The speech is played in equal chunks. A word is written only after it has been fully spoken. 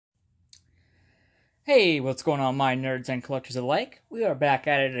Hey, what's going on, my nerds and collectors alike? We are back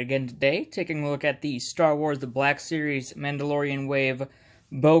at it again today, taking a look at the Star Wars The Black Series Mandalorian Wave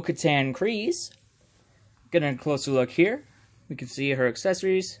Bo-Katan Kryze. Getting a closer look here, we can see her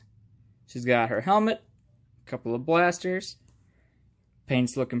accessories. She's got her helmet, a couple of blasters.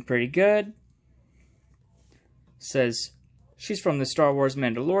 Paint's looking pretty good. Says she's from the Star Wars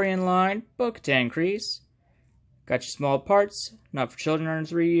Mandalorian line, Bo-Katan Kryze. Got your small parts, not for children under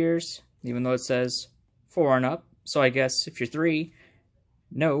 3 years, even though it says 4 and up. So I guess if you're 3,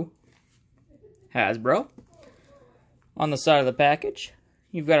 no. Hasbro. On the side of the package,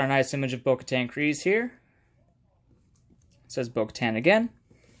 you've got a nice image of Bo-Katan Kryze here. It says Bo-Katan again.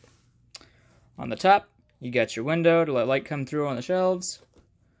 On the top, you got your window to let light come through on the shelves.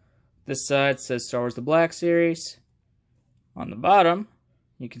 This side says Star Wars The Black Series. On the bottom,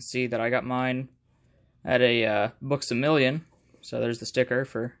 you can see that I got mine at a Books A Million. So there's the sticker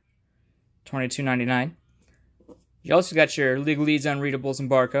for $22.99. You also got your legalese, unreadables, and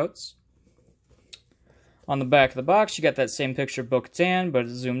barcodes. On the back of the box, you got that same picture of Bo-Katan, but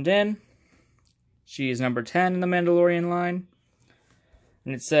it's zoomed in. She is number 10 in the Mandalorian line.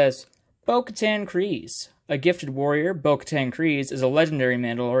 And it says, Bo-Katan Kryze. A gifted warrior, Bo-Katan Kryze is a legendary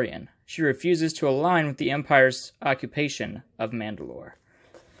Mandalorian. She refuses to align with the Empire's occupation of Mandalore.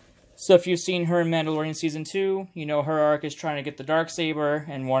 So if you've seen her in Mandalorian Season 2, you know her arc is trying to get the Darksaber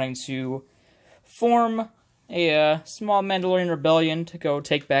and wanting to form a small Mandalorian rebellion to go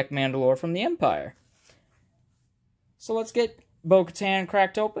take back Mandalore from the Empire. So let's get Bo-Katan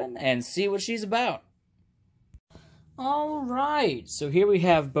cracked open and see what she's about. Alright, so here we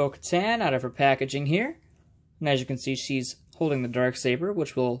have Bo-Katan out of her packaging here. And as you can see, she's holding the Darksaber,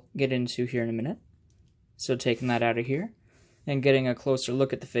 which we'll get into here in a minute. So taking that out of here and getting a closer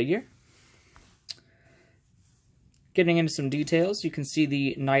look at the figure. Getting into some details, you can see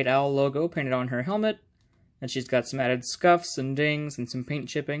the Night Owl logo painted on her helmet, and she's got some added scuffs and dings and some paint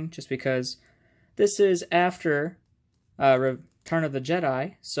chipping, just because this is after Return of the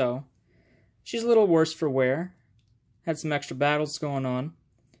Jedi, so she's a little worse for wear. Had some extra battles going on.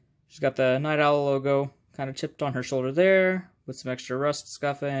 She's got the Night Owl logo kind of chipped on her shoulder there, with some extra rust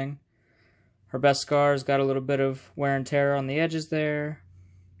scuffing. Her Beskar's got a little bit of wear and tear on the edges there.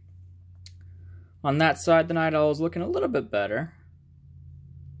 On that side, the Night Owl is looking a little bit better.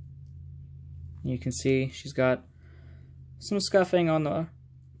 You can see she's got some scuffing on the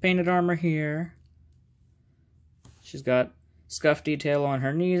painted armor here. She's got scuff detail on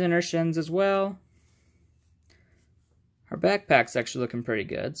her knees and her shins as well. Her backpack's actually looking pretty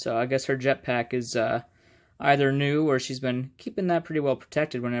good, so I guess her jetpack is either new or she's been keeping that pretty well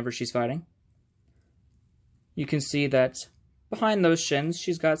protected whenever she's fighting. You can see that behind those shins,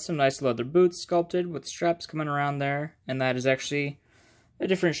 she's got some nice leather boots sculpted with straps coming around there, and that is actually a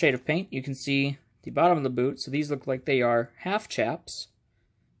different shade of paint. You can see the bottom of the boot, so these look like they are half chaps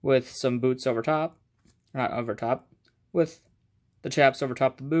with some boots over top. Not over top, with the chaps over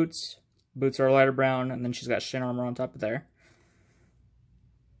top the boots. Boots are lighter brown, and then she's got shin armor on top of there.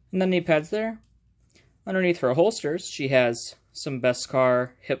 And the knee pads there. Underneath her holsters, she has some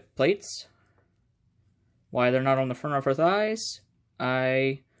Beskar hip plates. Why they're not on the front of her thighs?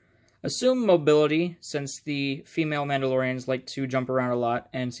 I assume mobility, since the female Mandalorians like to jump around a lot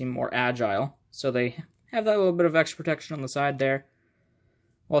and seem more agile. So they have that little bit of extra protection on the side there,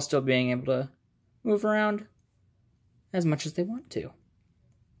 while still being able to move around as much as they want to.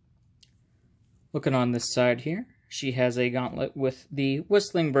 Looking on this side here, she has a gauntlet with the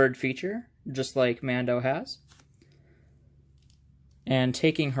Whistling Bird feature, just like Mando has. And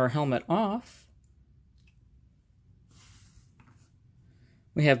taking her helmet off,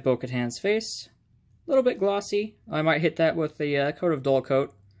 we have Bo-Katan's face. A little bit glossy. I might hit that with the coat of Dull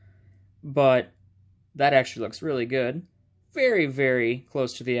Coat, but that actually looks really good. Very, very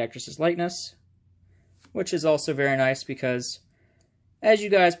close to the actress's likeness, which is also very nice because, as you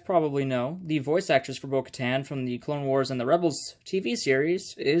guys probably know, the voice actress for Bo-Katan from the Clone Wars and the Rebels TV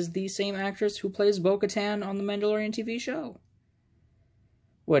series is the same actress who plays Bo-Katan on the Mandalorian TV show.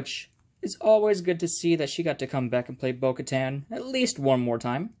 Which is always good to see that she got to come back and play Bo-Katan at least one more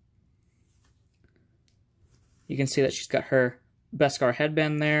time. You can see that she's got her Beskar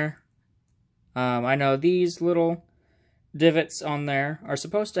headband there. I know these little divots on there are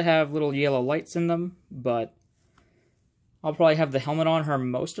supposed to have little yellow lights in them, but I'll probably have the helmet on her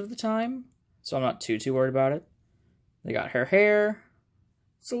most of the time, so I'm not too worried about it. They got her hair.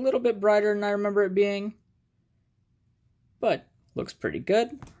 It's a little bit brighter than I remember it being, but looks pretty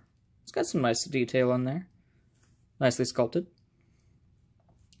good. It's got some nice detail on there. Nicely sculpted.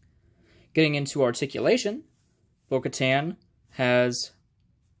 Getting into articulation, Bo-Katan has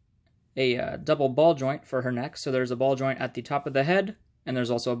a double ball joint for her neck. So there's a ball joint at the top of the head, and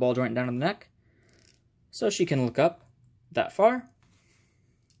there's also a ball joint down in the neck. So she can look up that far.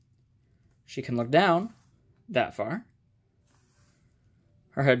 She can look down that far.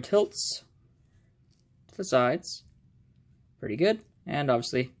 Her head tilts to the sides. Pretty good. And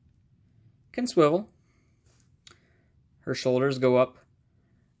obviously can swivel. Her shoulders go up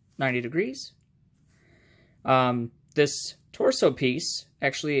 90 degrees. This torso piece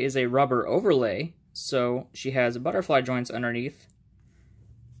actually is a rubber overlay, so she has butterfly joints underneath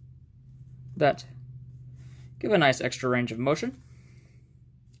that give a nice extra range of motion.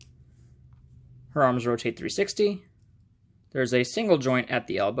 Her arms rotate 360. There's a single joint at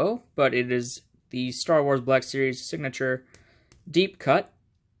the elbow, but it is the Star Wars Black Series signature deep cut,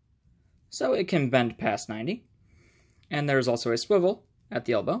 so it can bend past 90. And there's also a swivel at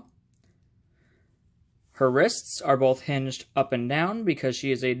the elbow. Her wrists are both hinged up and down because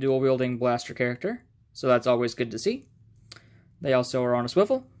she is a dual-wielding blaster character, so that's always good to see. They also are on a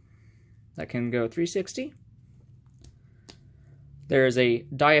swivel that can go 360. There is a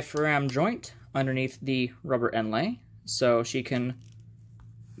diaphragm joint underneath the rubber inlay, so she can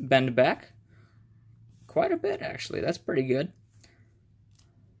bend back quite a bit, actually. That's pretty good.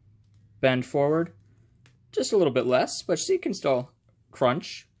 Bend forward just a little bit less, but she can still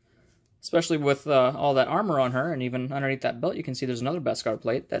crunch, especially with all that armor on her, and even underneath that belt you can see there's another Beskar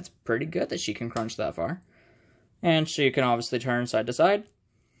plate. That's pretty good that she can crunch that far. And she can obviously turn side to side,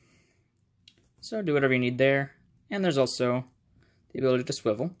 so do whatever you need there. And there's also the ability to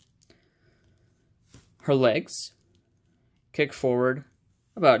swivel. Her legs kick forward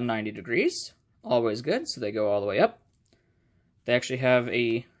about 90 degrees, always good, so they go all the way up. They actually have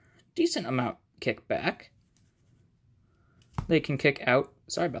a decent amount kick back. They can kick out,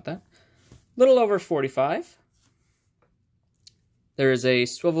 sorry about that, little over 45. There is a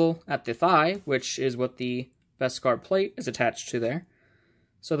swivel at the thigh, which is what the Beskar plate is attached to there.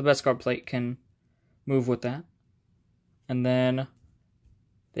 So the Beskar plate can move with that. And then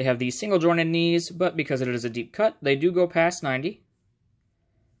they have these single jointed knees, but because it is a deep cut, they do go past 90.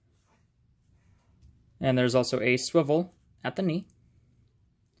 And there's also a swivel at the knee.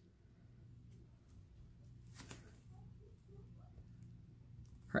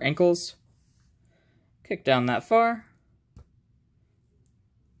 Her ankles kick down that far,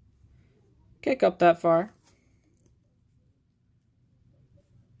 kick up that far,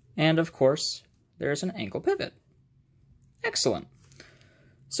 and of course, there's an ankle pivot. Excellent.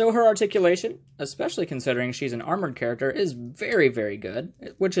 So her articulation, especially considering she's an armored character, is very, very good,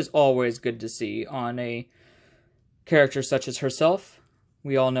 which is always good to see on a character such as herself.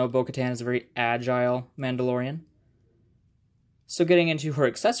 We all know Bo-Katan is a very agile Mandalorian. So getting into her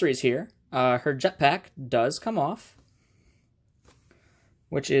accessories here, her jetpack does come off,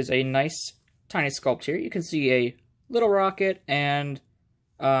 which is a nice tiny sculpt here. You can see a little rocket, and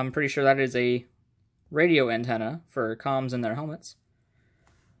I'm pretty sure that is a radio antenna for comms in their helmets.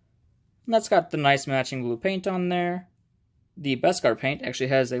 And that's got the nice matching blue paint on there. The Beskar paint actually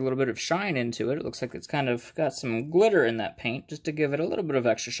has a little bit of shine into it. It looks like it's kind of got some glitter in that paint just to give it a little bit of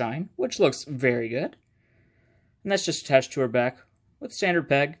extra shine, which looks very good. And that's just attached to her back with standard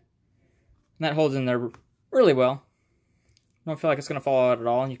peg. And that holds in there really well. Don't feel like it's going to fall out at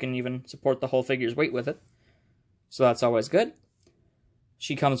all. And you can even support the whole figure's weight with it. So that's always good.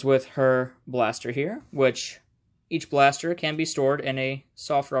 She comes with her blaster here, which each blaster can be stored in a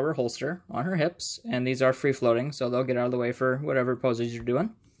soft rubber holster on her hips. And these are free-floating, so they'll get out of the way for whatever poses you're doing.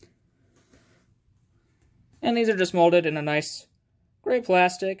 And these are just molded in a nice gray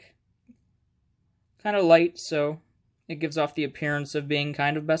plastic. Kind of light, so it gives off the appearance of being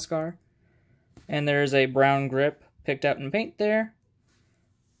kind of Beskar. And there's a brown grip picked out in paint there.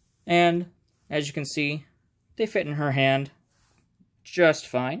 And as you can see, they fit in her hand just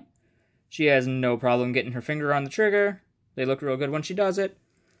fine. She has no problem getting her finger on the trigger. They look real good when she does it.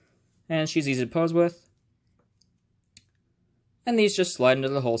 And she's easy to pose with. And these just slide into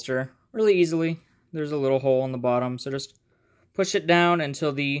the holster really easily. There's a little hole in the bottom, so just push it down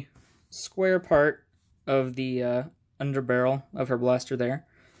until the square part of the underbarrel of her blaster there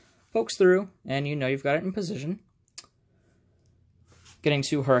pokes through, and you know you've got it in position. Getting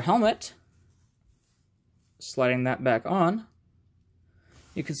to her helmet, sliding that back on,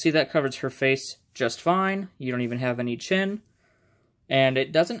 you can see that covers her face just fine. You don't even have any chin, and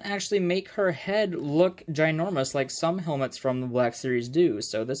it doesn't actually make her head look ginormous like some helmets from the Black Series do,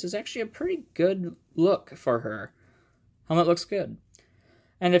 so this is actually a pretty good look for her. Helmet looks good.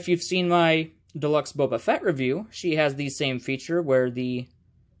 And if you've seen my Deluxe Boba Fett review, she has the same feature where the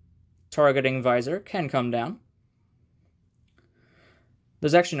targeting visor can come down.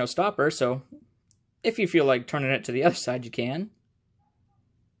 There's actually no stopper, so if you feel like turning it to the other side, you can.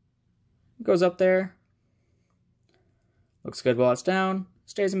 It goes up there. Looks good while it's down,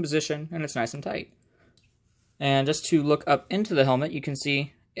 stays in position, and it's nice and tight. And just to look up into the helmet, you can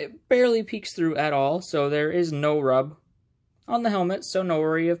see it barely peeks through at all, so there is no rub on the helmet, so no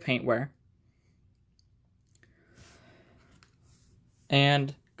worry of paint wear.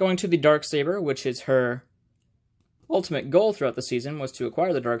 And going to the Darksaber, which is her ultimate goal throughout the season, was to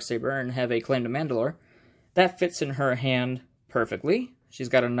acquire the Darksaber and have a claim to Mandalore. That fits in her hand perfectly. She's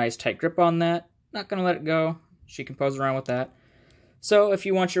got a nice tight grip on that. Not going to let it go. She can pose around with that. So if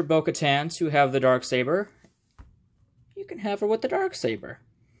you want your Bo-Katan to have the Darksaber, you can have her with the Darksaber.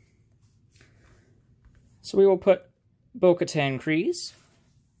 So we will put Bo-Katan Kryze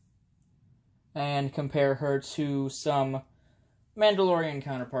and compare her to some Mandalorian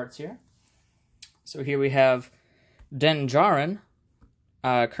counterparts here. So here we have Din Djarin,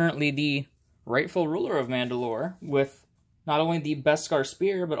 currently the rightful ruler of Mandalore, with not only the Beskar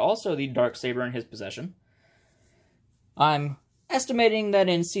spear, but also the Darksaber in his possession. I'm estimating that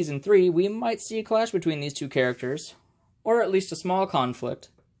in Season 3, we might see a clash between these two characters, or at least a small conflict.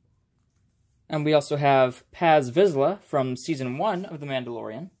 And we also have Paz Vizsla from Season 1 of The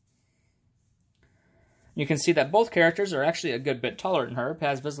Mandalorian. You can see that both characters are actually a good bit taller than her,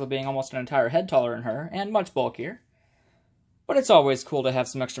 Paz Vizsla being almost an entire head taller than her, and much bulkier. But it's always cool to have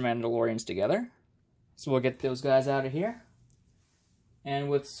some extra Mandalorians together. So we'll get those guys out of here. And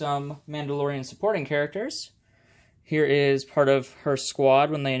with some Mandalorian supporting characters, here is part of her squad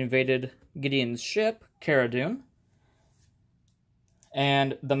when they invaded Gideon's ship, Cara Dune.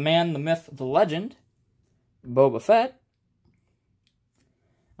 And the man, the myth, the legend, Boba Fett.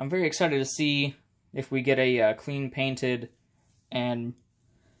 I'm very excited to see if we get a clean painted and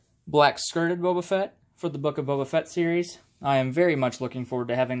black skirted Boba Fett for the Book of Boba Fett series. I am very much looking forward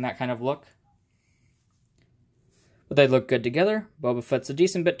to having that kind of look. But they look good together. Boba Fett's a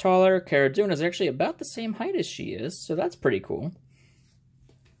decent bit taller. Cara Dune is actually about the same height as she is, so that's pretty cool.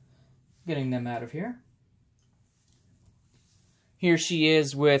 Getting them out of here. Here she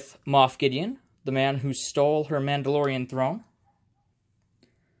is with Moff Gideon, the man who stole her Mandalorian throne.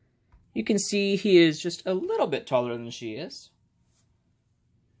 You can see he is just a little bit taller than she is.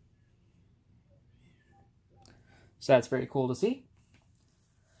 So that's very cool to see.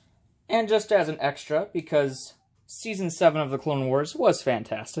 And just as an extra, because Season 7 of The Clone Wars was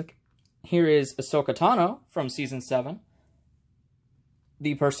fantastic, here is Ahsoka Tano from Season 7,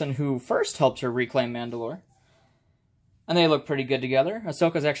 the person who first helped her reclaim Mandalore. And they look pretty good together.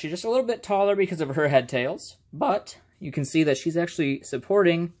 Ahsoka's actually just a little bit taller because of her head tails, but you can see that she's actually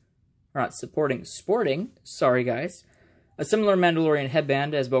sporting, sorry guys, a similar Mandalorian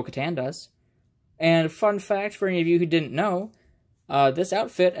headband as Bo-Katan does. And fun fact for any of you who didn't know, this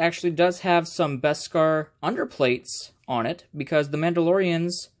outfit actually does have some Beskar underplates on it, because the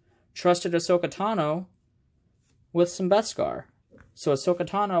Mandalorians trusted Ahsoka Tano with some Beskar. So Ahsoka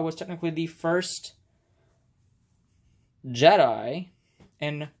Tano was technically the first Jedi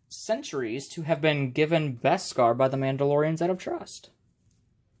in centuries to have been given Beskar by the Mandalorians out of trust.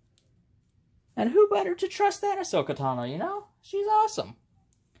 And who better to trust than Ahsoka Tano, you know? She's awesome.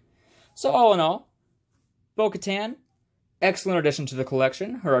 So all in all, Bo-Katan, excellent addition to the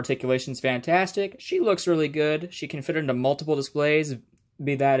collection. Her articulation's fantastic. She looks really good. She can fit into multiple displays,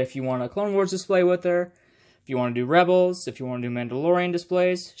 be that if you want a Clone Wars display with her, if you want to do Rebels, if you want to do Mandalorian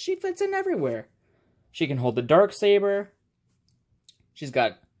displays, she fits in everywhere. She can hold the Darksaber. She's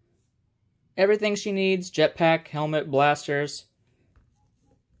got everything she needs, jetpack, helmet, blasters.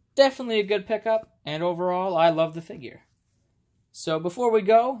 Definitely a good pickup, and overall, I love the figure. So before we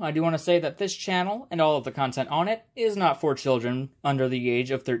go, I do want to say that this channel and all of the content on it is not for children under the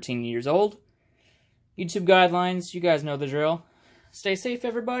age of 13 years old. YouTube guidelines, you guys know the drill. Stay safe,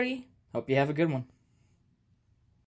 everybody. Hope you have a good one.